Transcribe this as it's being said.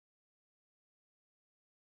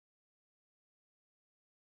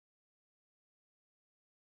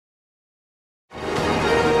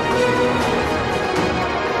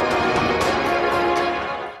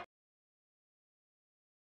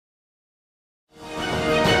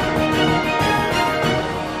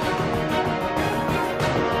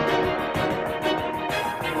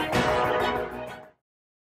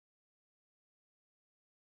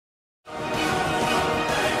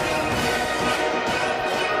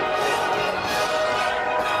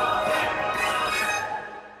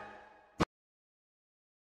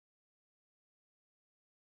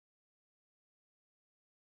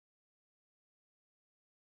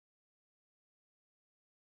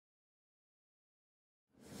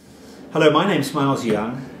Hello, my name's Miles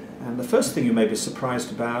Young, and the first thing you may be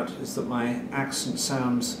surprised about is that my accent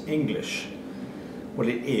sounds English. Well,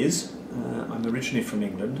 it is. I'm originally from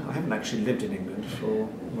England. I haven't actually lived in England for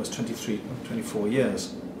almost 24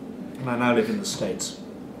 years, and I now live in the States.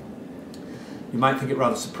 You might think it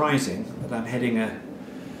rather surprising that I'm heading a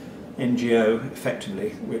NGO, effectively,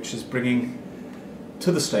 which is bringing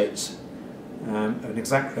to the States an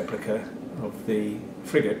exact replica of the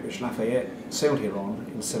frigate which Lafayette sailed here on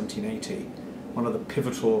in 1780, one of the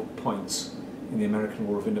pivotal points in the American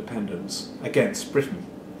War of Independence against Britain.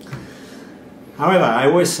 However, I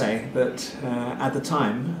always say that at the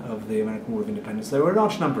time of the American War of Independence there were a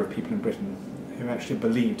large number of people in Britain who actually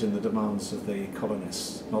believed in the demands of the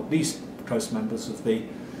colonists, not least close members of the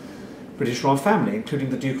British royal family, including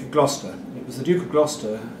the Duke of Gloucester. It was the Duke of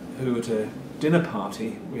Gloucester who, at a dinner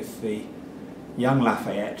party with the young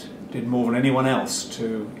Lafayette, did more than anyone else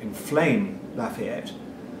to inflame Lafayette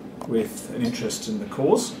with an interest in the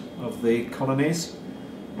cause of the colonies,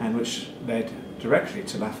 and which led directly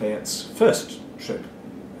to Lafayette's first trip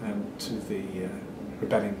to the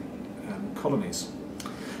rebelling colonies.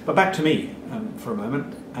 But back to me for a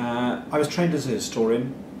moment. I was trained as a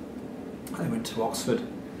historian. I went to Oxford.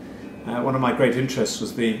 One of my great interests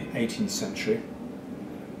was the 18th century,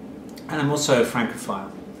 and I'm also a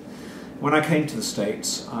Francophile. When I came to the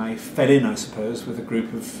States, I fell in, I suppose, with a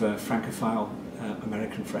group of Francophile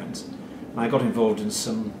American friends, and I got involved in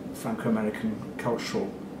some Franco-American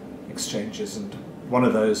cultural exchanges, and one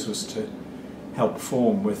of those was to help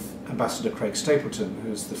form with Ambassador Craig Stapleton,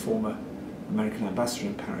 who's the former American ambassador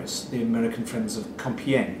in Paris, the American Friends of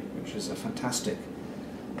Compiègne, which is a fantastic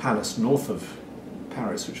palace north of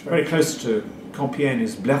Paris, which is very close to Compiègne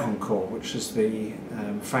is Blérancourt, which is the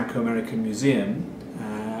Franco-American museum,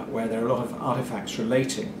 where there are a lot of artifacts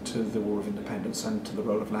relating to the War of Independence and to the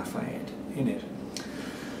role of Lafayette in it.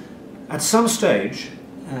 At some stage,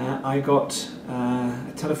 I got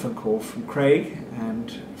a telephone call from Craig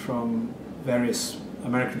and from various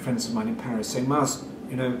American friends of mine in Paris saying, "Miles,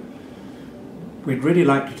 you know, we'd really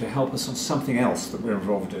like you to help us on something else that we're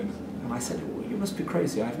involved in." And I said, "Well, you must be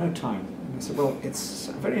crazy, I have no time." And they said, "Well, it's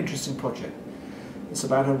a very interesting project. It's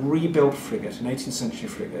about a rebuilt frigate, an 18th century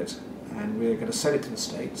frigate, and we're going to sell it to the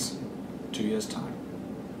States in 2 years' time.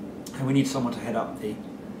 And we need someone to head up the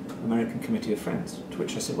American Committee of Friends." To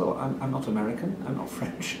which I said, "Well, I'm not American, I'm not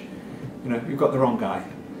French. You know, you've got the wrong guy."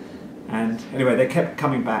 And anyway, they kept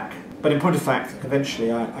coming back. But in point of fact,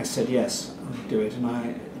 eventually I said yes, I'll do it, and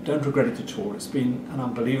I don't regret it at all. It's been an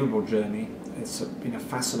unbelievable journey. It's been a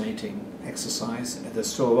fascinating exercise. There's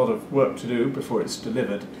still a lot of work to do before it's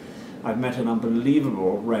delivered. I've met an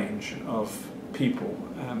unbelievable range of people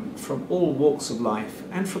from all walks of life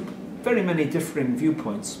and from very many differing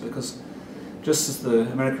viewpoints, because just as the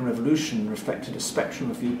American Revolution reflected a spectrum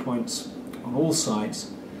of viewpoints on all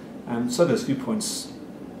sides, so those viewpoints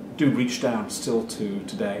do reach down still to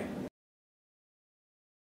today.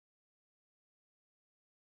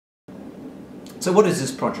 So what is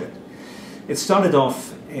this project? It started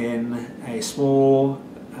off in a small,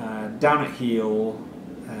 down-at-heel,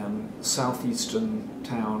 southeastern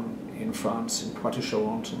town in France, in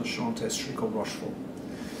Poitou-Charentes, on the Charente estuary, called Rochefort.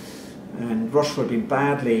 And Rochefort had been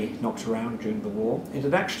badly knocked around during the war. It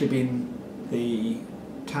had actually been the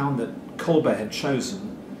town that Colbert had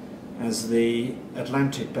chosen as the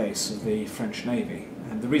Atlantic base of the French Navy,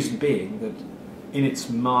 and the reason being that in its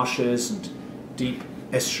marshes and deep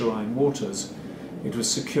estuarine waters it was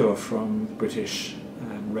secure from British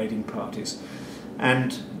raiding parties.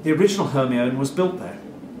 And the original Hermione was built there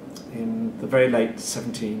in the very late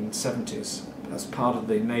 1770s as part of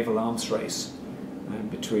the naval arms race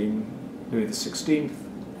between Louis XVI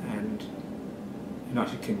and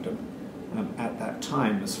United Kingdom at that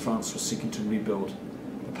time, as France was seeking to rebuild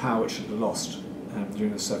the power which it had lost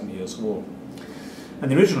during the 7 Years' War. And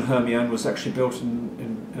the original Hermione was actually built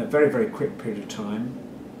in a very, very quick period of time,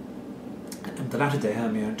 and the latter-day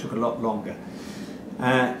Hermione took a lot longer.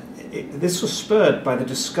 This was spurred by the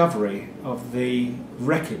discovery of the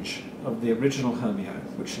wreckage of the original Hermione,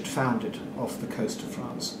 which had foundered off the coast of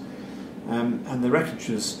France. And the wreckage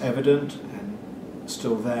was evident and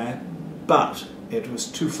still there, but it was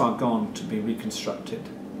too far gone to be reconstructed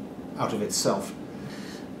out of itself.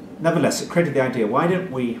 Nevertheless, it created the idea, why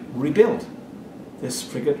don't we rebuild this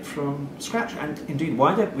frigate from scratch? And indeed,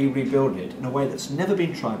 why don't we rebuild it in a way that's never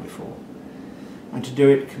been tried before, and to do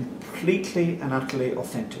it completely and utterly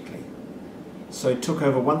authentically. So it took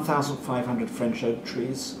over 1,500 French oak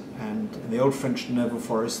trees, and in the old French noble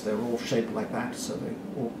forest they were all shaped like that, so they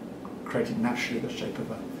all created naturally the shape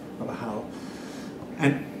of a hull.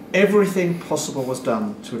 And everything possible was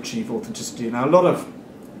done to achieve authenticity. Now, a lot of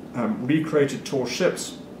recreated tall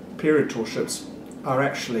ships, period tall ships, are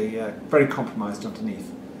actually very compromised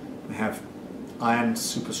underneath. They have iron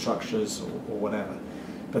superstructures or whatever.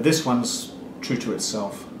 But this one's true to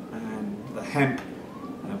itself, and the hemp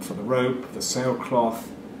for the rope, the sailcloth,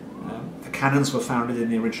 the cannons were founded in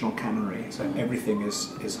the original canonry, so everything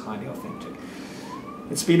is highly authentic.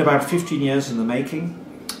 It's been about 15 years in the making,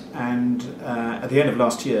 and at the end of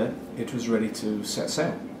last year it was ready to set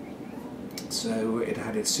sail. So it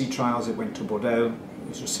had its sea trials, it went to Bordeaux, it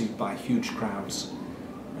was received by huge crowds.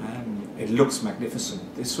 It looks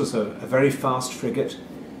magnificent. This was a very fast frigate,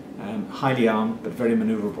 highly armed but very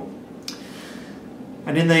manoeuvrable.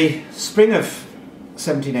 And in the spring of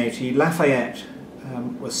 1780, Lafayette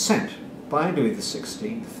was sent by Louis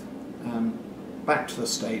XVI back to the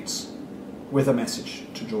States with a message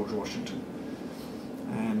to George Washington.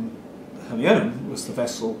 And the Hermione was the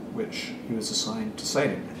vessel which he was assigned to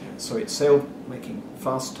sail in. So it sailed, making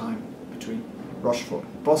fast time between Rochefort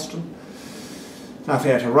and Boston.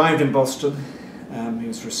 Lafayette arrived in Boston, he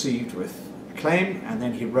was received with acclaim, and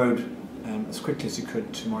then he rode as quickly as he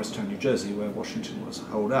could to Morristown, New Jersey, where Washington was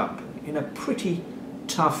holed up, in a pretty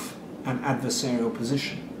tough and adversarial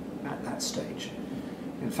position at that stage.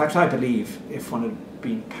 In fact, I believe if one had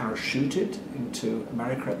been parachuted into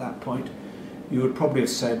America at that point, you would probably have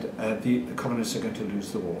said the colonists are going to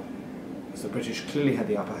lose the war. Because the British clearly had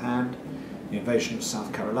the upper hand. The invasion of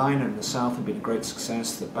South Carolina in the south had been a great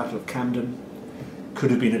success. The Battle of Camden could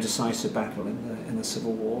have been a decisive battle in the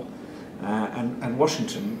Civil War. And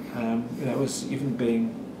Washington was even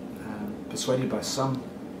being persuaded by some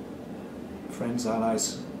friends,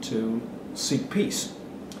 allies, to seek peace.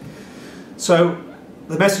 So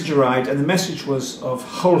the message arrived, and the message was of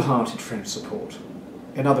wholehearted French support.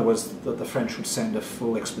 In other words, that the French would send a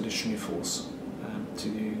full expeditionary force to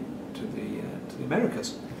the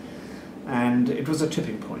Americas. And it was a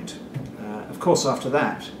tipping point. Of course, after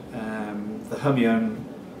that, the Hermione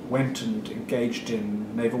went and engaged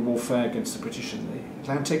in naval warfare against the British in the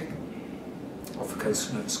Atlantic, off the coast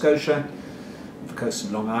of Nova Scotia, off the coast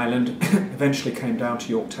of Long Island, eventually came down to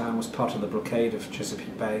Yorktown, was part of the blockade of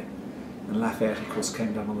Chesapeake Bay, and Lafayette, of course,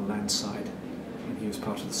 came down on the land side, and he was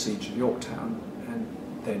part of the siege of Yorktown, and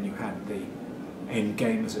then you had the end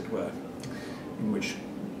game, as it were, in which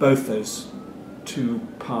both those two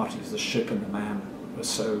parties, the ship and the man, were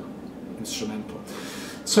so instrumental.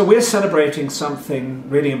 So we're celebrating something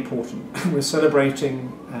really important. We're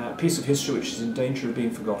celebrating a piece of history which is in danger of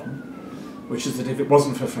being forgotten, which is that if it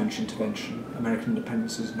wasn't for French intervention, American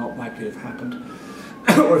independence is not likely to have happened,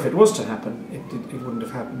 or if it was to happen, it wouldn't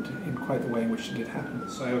have happened in quite the way in which it did happen.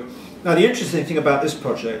 So, now the interesting thing about this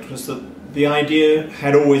project was that the idea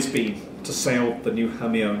had always been to sail the new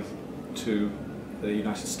Hermione to the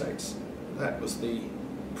United States. That was the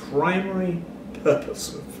primary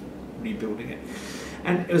purpose of rebuilding it.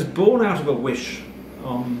 And it was born out of a wish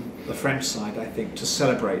on the French side, I think, to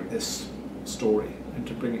celebrate this story and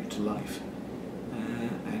to bring it to life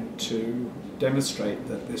and to demonstrate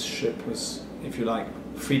that this ship was, if you like,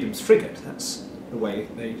 freedom's frigate. That's the way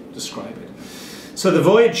they describe it. So the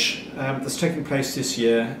voyage that's taking place this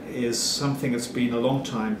year is something that's been a long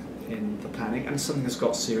time in the planning and something that's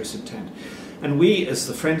got serious intent. And we, as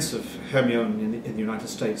the Friends of Hermione in the United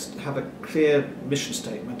States, have a clear mission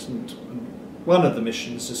statement, and one of the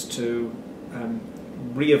missions is to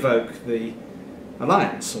re-evoke the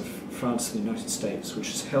alliance of France and the United States,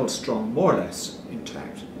 which has held strong, more or less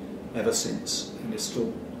intact, ever since, and is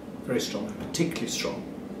still very strong, and particularly strong,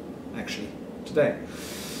 actually, today.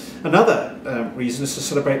 Another reason is to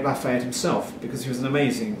celebrate Lafayette himself, because he was an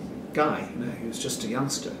amazing guy. He was just a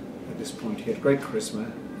youngster at this point. He had great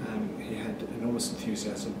charisma, he had enormous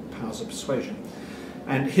enthusiasm, powers of persuasion.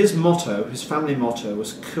 And his motto, his family motto,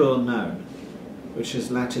 was "Cur non," which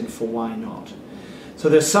is Latin for "why not." So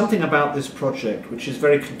there's something about this project which is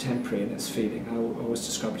very contemporary in its feeling. I always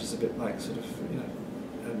describe it as a bit like sort of,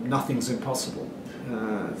 nothing's impossible.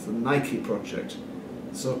 It's a Nike project.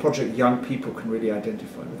 It's a project young people can really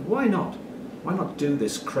identify with. Why not? Why not do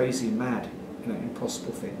this crazy, mad,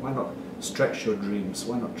 impossible thing? Why not stretch your dreams?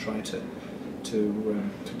 Why not try to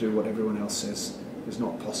do what everyone else says is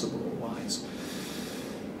not possible or wise?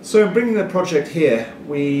 So in bringing the project here,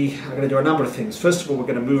 we are going to do a number of things. First of all, we're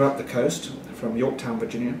going to move up the coast from Yorktown,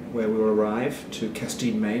 Virginia, where we will arrive, to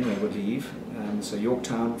Castine, Maine, where we'll leave. So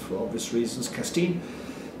Yorktown, for obvious reasons. Castine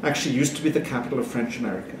actually used to be the capital of French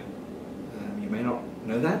America. You may not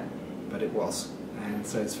know that, but it was. And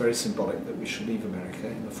so it's very symbolic that we should leave America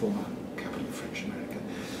in the former capital of French America.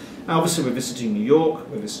 Now, obviously, we're visiting New York,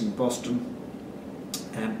 we're visiting Boston,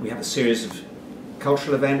 and we have a series of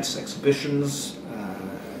cultural events, exhibitions,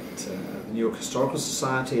 at the New New York Historical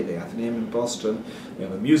Society, the Athenaeum in Boston. We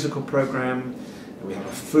have a musical program, we have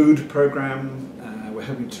a food program. We're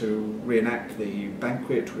hoping to reenact the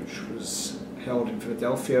banquet which was held in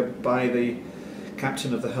Philadelphia by the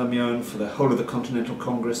captain of the Hermione for the whole of the Continental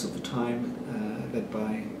Congress at the time, led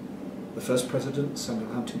by the first president,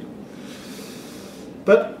 Samuel Huntington.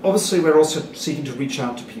 But obviously we're also seeking to reach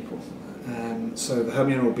out to people. So the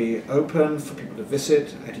Hermione will be open for people to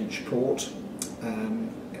visit at each port.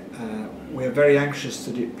 We're very anxious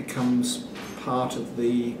that it becomes part of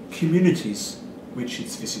the communities which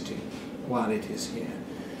it's visiting while it is here.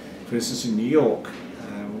 For instance, in New York,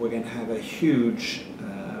 we're going to have a huge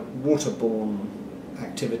waterborne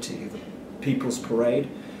activity, the People's Parade,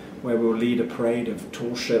 where we'll lead a parade of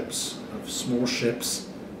tall ships, of small ships,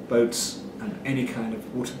 boats, and any kind of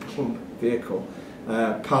waterborne vehicle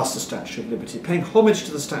past the Statue of Liberty, paying homage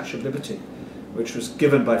to the Statue of Liberty, which was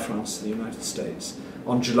given by France to the United States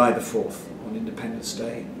on July the 4th, on Independence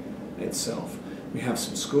Day itself. We have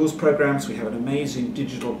some schools programs, we have an amazing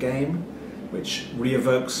digital game which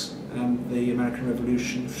re-evokes the American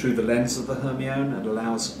Revolution through the lens of the Hermione and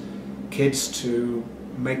allows kids to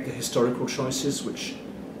make the historical choices which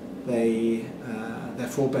their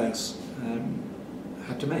forebears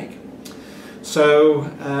had to make. So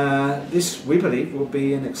this, we believe, will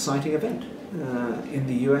be an exciting event in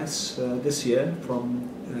the US this year from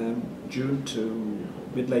June to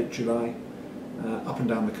mid-late July, up and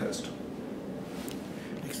down the coast.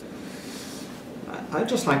 I'd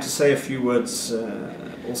just like to say a few words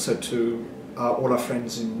also to all our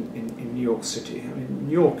friends in New York City. I mean,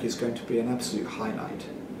 New York is going to be an absolute highlight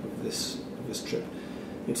of this trip.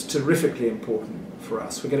 It's terrifically important for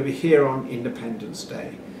us. We're going to be here on Independence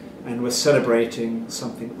Day, and we're celebrating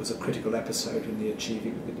something that was a critical episode in the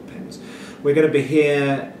achieving of independence. We're going to be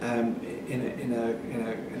here in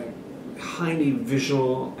a highly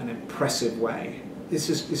visual and impressive way. This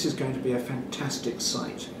is going to be a fantastic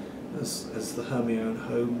sight as the Hermione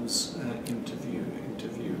Holmes interview.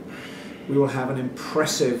 We will have an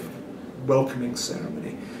impressive welcoming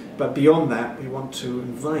ceremony. But beyond that, we want to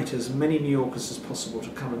invite as many New Yorkers as possible to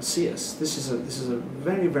come and see us. This is a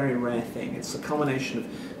very, very rare thing. It's the culmination of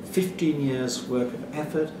 15 years' work of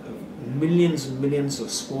effort, of millions and millions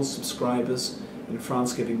of small subscribers in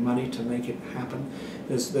France giving money to make it happen.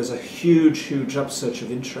 There's a huge upsurge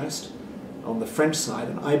of interest on the French side,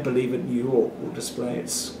 and I believe that New York will display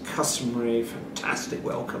its customary fantastic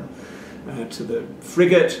welcome to the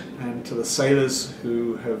frigate and to the sailors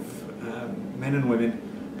who have, men and women,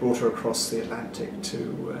 brought her across the Atlantic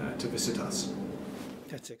to visit us.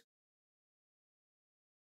 That's it.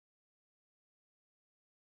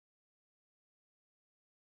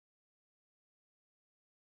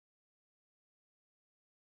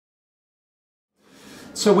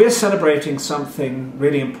 So we're celebrating something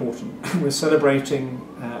really important. We're celebrating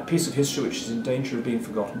a piece of history which is in danger of being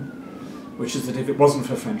forgotten, which is that if it wasn't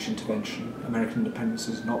for French intervention, American independence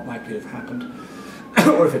is not likely to have happened.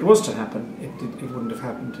 Or if it was to happen, it wouldn't have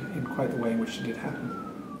happened in quite the way in which it did happen.